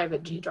to your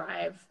private G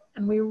drive.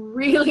 And we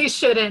really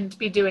shouldn't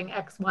be doing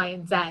X, Y,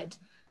 and Z.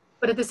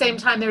 But at the same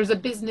time, there's a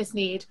business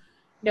need.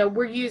 You know,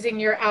 we're using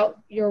your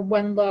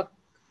OneLook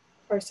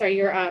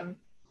your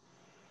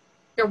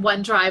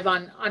OneDrive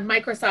on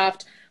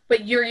Microsoft,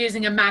 but you're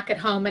using a Mac at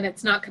home and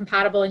it's not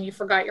compatible and you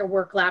forgot your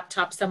work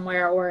laptop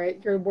somewhere, or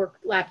your work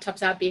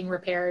laptop's out being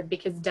repaired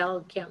because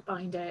Dell can't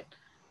find it.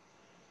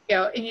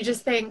 And you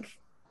just think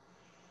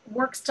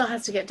work still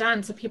has to get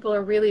done. So people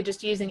are really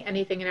just using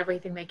anything and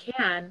everything they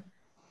can.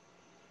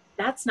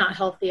 That's not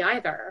healthy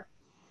either,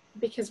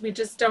 because we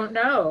just don't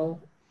know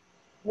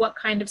what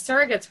kind of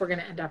surrogates we're going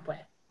to end up with.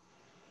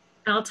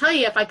 And I'll tell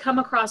you, if I come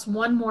across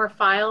one more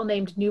file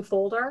named new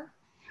folder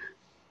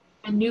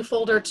and new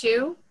folder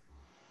 2,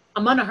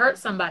 I'm going to hurt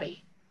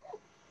somebody.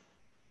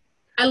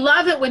 I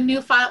love it when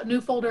new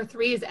folder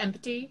 3 is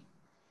empty.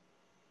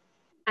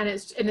 And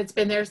it's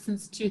been there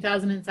since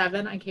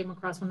 2007. I came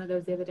across one of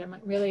those the other day. I'm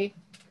like, really?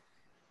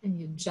 And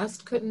you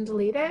just couldn't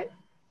delete it?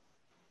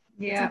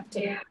 Yeah.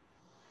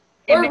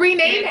 Or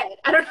rename it.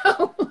 I don't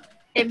know.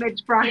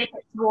 Image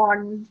brackets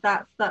 1.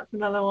 That's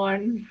another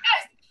one.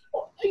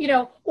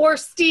 Yes. Or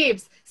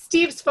Steve's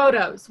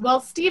photos.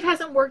 Well, Steve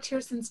hasn't worked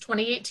here since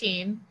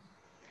 2018,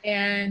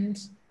 and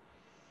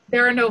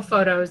there are no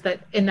photos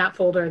that in that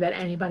folder that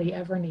anybody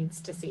ever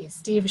needs to see.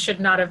 Steve should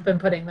not have been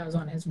putting those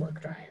on his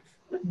work drive.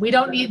 We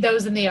don't need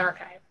those in the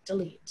archive.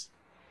 Delete.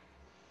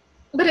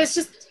 But it's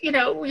just, you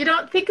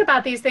don't think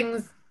about these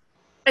things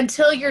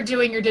until you're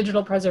doing your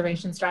digital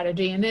preservation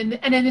strategy, and then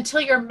until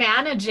you're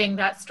managing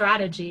that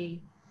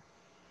strategy,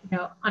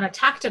 on a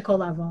tactical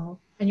level,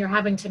 and you're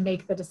having to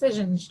make the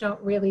decisions. You don't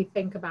really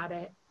think about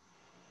it,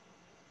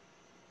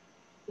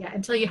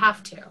 until you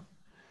have to.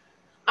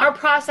 Our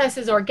process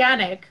is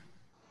organic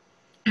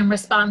in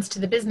response to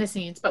the business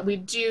needs, but we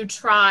do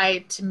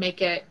try to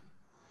make it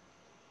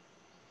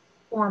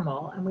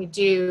formal, and we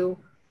do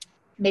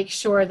make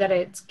sure that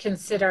it's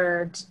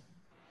considered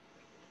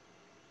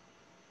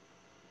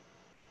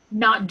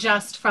not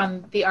just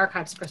from the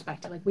archives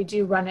perspective. Like, we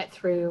do run it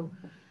through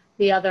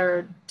the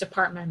other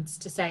departments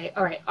to say,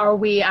 all right, are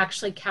we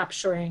actually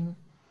capturing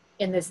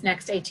in this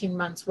next 18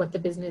 months what the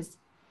business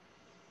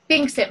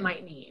thinks it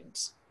might need?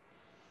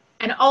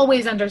 And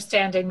always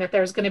understanding that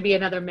there's going to be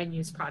another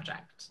menus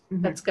project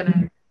that's going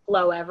to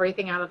blow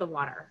everything out of the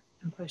water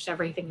and push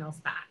everything else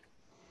back.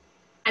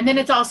 And then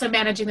it's also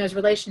managing those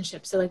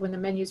relationships. So like when the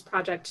menus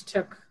project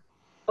took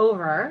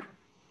over,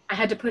 I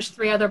had to push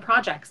 3 other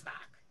projects back.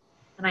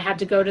 And I had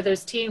to go to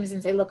those teams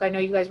and say, look, I know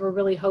you guys were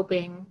really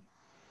hoping,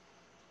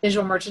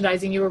 visual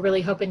merchandising, you were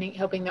really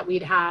hoping that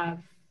we'd have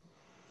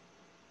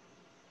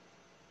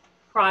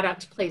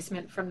product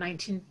placement from the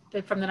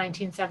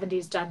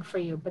 1970s done for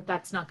you, but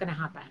that's not going to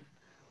happen.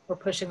 We're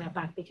pushing that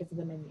back because of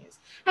the menus.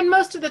 And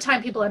most of the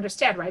time people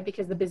understand, right?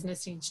 Because the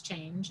business needs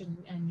change,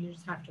 and you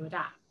just have to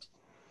adapt.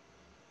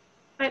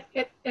 But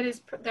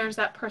there's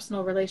that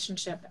personal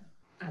relationship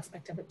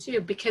aspect of it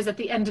too, because at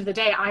the end of the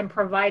day, I'm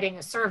providing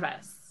a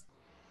service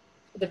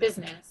to the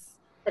business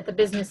that the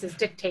business is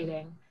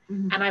dictating.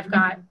 And I've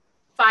got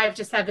 5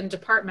 to 7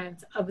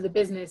 departments of the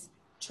business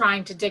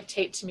trying to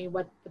dictate to me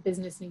what the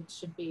business needs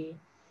should be.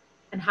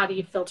 And how do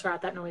you filter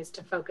out that noise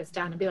to focus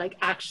down and be like,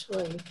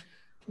 actually,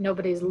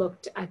 nobody's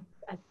looked at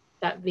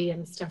that V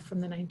and stuff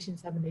from the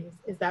 1970s.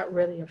 Is that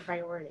really a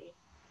priority?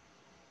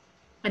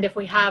 And if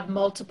we have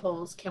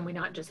multiples, can we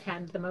not just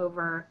hand them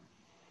over,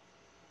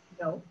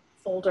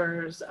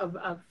 folders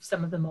of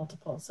some of the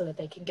multiples so that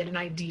they can get an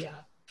idea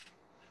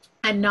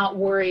and not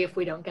worry if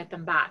we don't get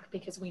them back,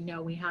 because we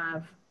know we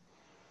have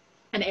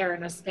an heir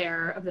and a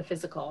spare of the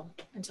physical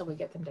until we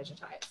get them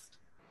digitized.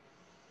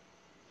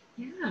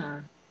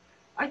 Yeah.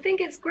 I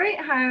think it's great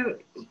how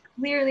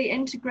clearly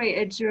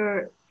integrated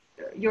your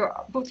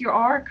both your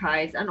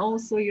archives and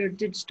also your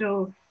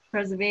digital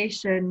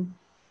preservation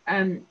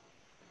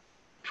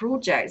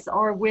projects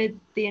are with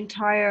the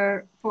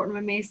entire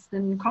Fortnum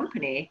Mason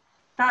company.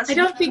 That's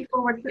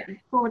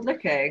forward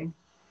looking.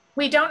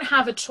 We don't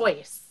have a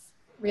choice,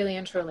 really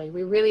and truly.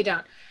 We really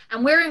don't.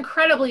 And we're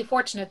incredibly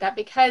fortunate that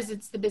because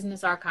it's the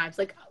business archives,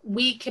 like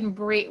we've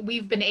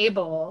been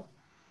able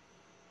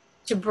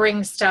to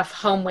bring stuff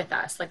home with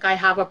us. Like I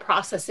have a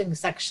processing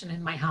section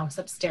in my house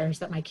upstairs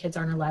that my kids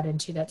aren't allowed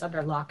into, that's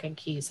under lock and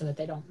key so that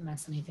they don't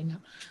mess anything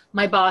up.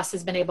 My boss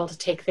has been able to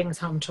take things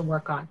home to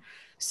work on.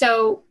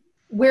 So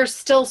we're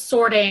still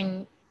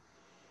sorting,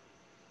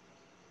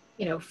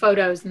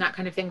 photos and that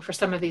kind of thing for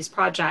some of these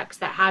projects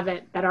that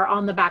are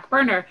on the back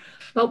burner.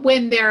 But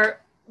when they're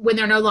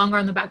no longer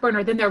on the back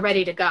burner, then they're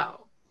ready to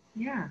go.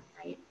 Yeah.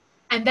 Right.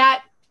 And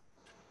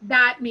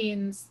that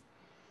means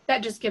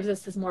that just gives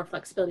us this more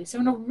flexibility. So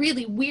in a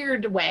really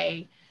weird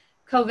way,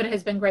 COVID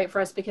has been great for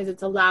us because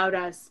it's allowed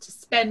us to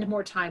spend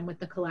more time with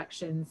the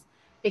collections,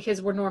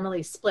 because we're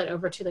normally split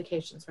over 2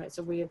 locations, right?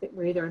 So we're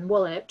either in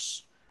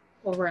Woolwich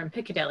or we're in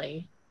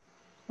Piccadilly,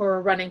 or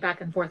we're running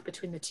back and forth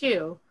between the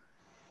 2.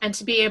 And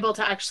to be able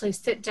to actually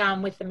sit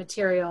down with the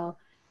material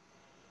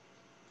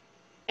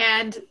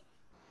and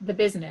the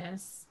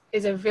business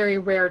is a very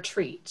rare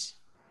treat,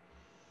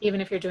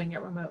 even if you're doing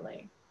it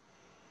remotely.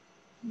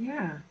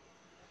 Yeah.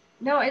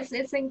 No, it's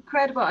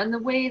incredible. And the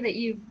way that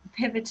you've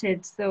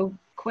pivoted so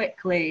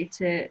quickly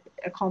to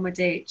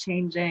accommodate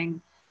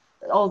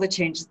all the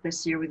changes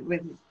this year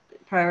with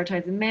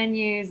prioritizing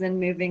menus and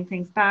moving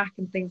things back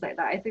and things like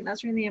that. I think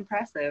that's really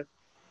impressive.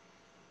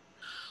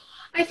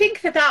 I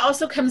think that that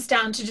also comes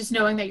down to just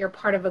knowing that you're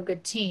part of a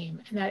good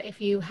team, and that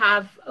if you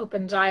have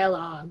open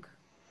dialogue,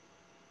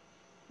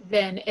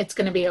 then it's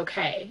going to be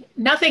okay.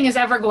 Nothing is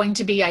ever going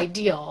to be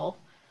ideal,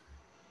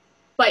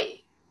 but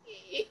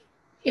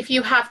if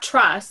you have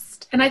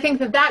trust, and I think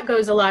that that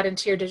goes a lot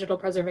into your digital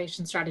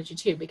preservation strategy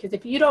too, because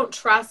if you don't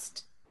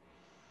trust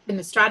in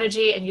the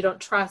strategy and you don't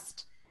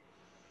trust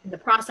in the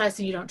process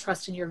and you don't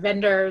trust in your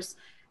vendors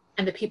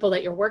and the people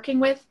that you're working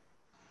with,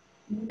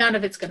 none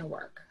of it's going to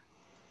work.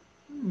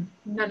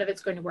 None of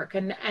it's going to work.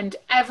 And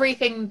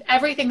everything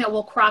that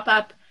will crop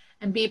up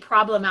and be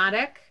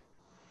problematic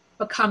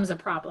becomes a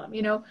problem.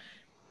 You know,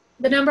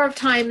 the number of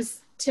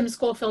times Tim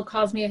Schofield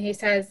calls me and he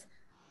says,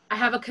 I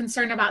have a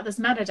concern about this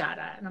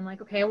metadata. And I'm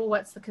like, okay, well,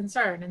 what's the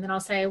concern? And then I'll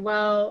say,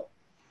 well,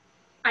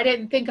 I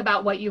didn't think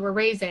about what you were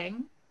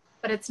raising,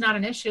 but it's not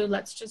an issue.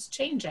 Let's just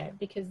change it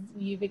because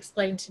you've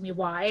explained to me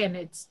why. And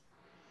it's,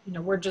 you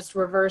know, we're just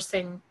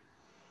reversing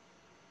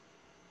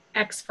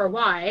X for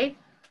Y.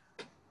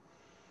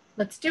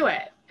 Let's do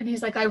it. And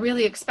he's like, I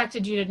really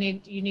expected you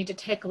need to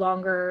take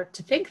longer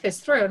to think this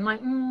through. And I'm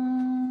like,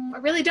 I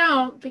really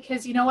don't,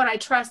 because you know what? I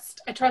trust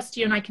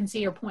you and I can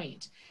see your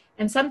point.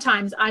 And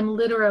sometimes I'm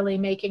literally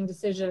making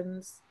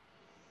decisions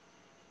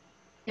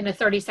in a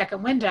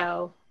 30-second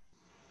window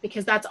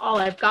because that's all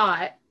I've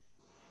got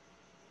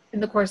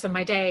in the course of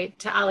my day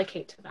to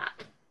allocate to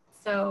that.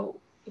 So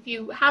if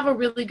you have a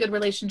really good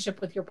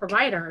relationship with your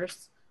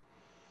providers,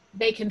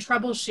 they can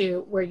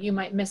troubleshoot where you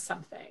might miss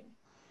something.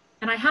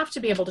 And I have to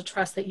be able to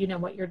trust that you know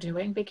what you're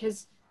doing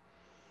because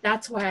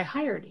that's why I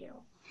hired you.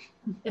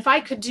 If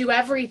I could do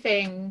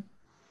everything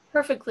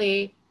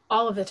perfectly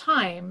all of the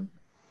time,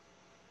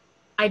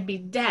 I'd be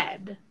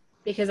dead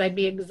because I'd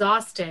be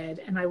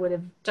exhausted and I would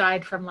have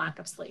died from lack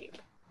of sleep.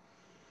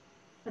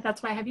 But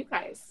that's why I have you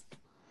guys.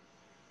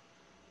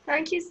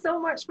 Thank you so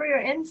much for your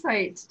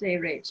insight today,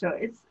 Rachel.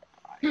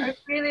 I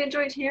really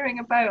enjoyed hearing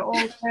about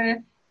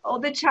all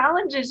the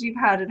challenges you've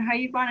had and how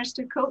you've managed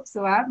to cope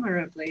so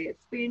admirably.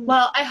 It's been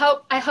well. I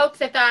hope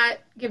that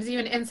gives you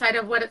an insight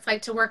of what it's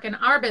like to work in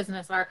our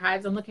business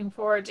archives. I'm looking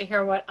forward to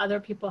hear what other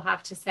people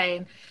have to say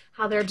and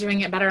how they're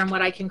doing it better and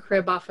what I can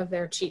crib off of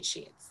their cheat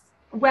sheets.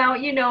 Well,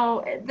 you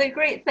know, the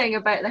great thing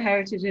about the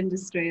heritage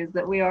industry is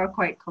that we are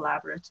quite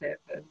collaborative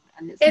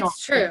and it's not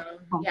true.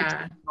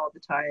 Yeah, all the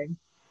time.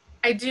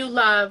 I do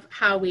love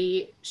how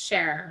we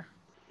share.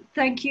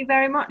 Thank you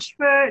very much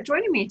for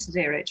joining me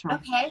today, Rachel.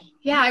 Okay.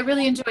 Yeah, I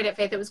really enjoyed it,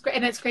 Faith. It was great.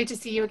 And it's great to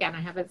see you again. I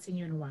haven't seen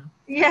you in a while.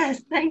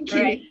 Yes, thank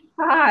you. Right.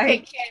 Bye.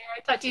 Take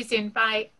care. Talk to you soon. Bye.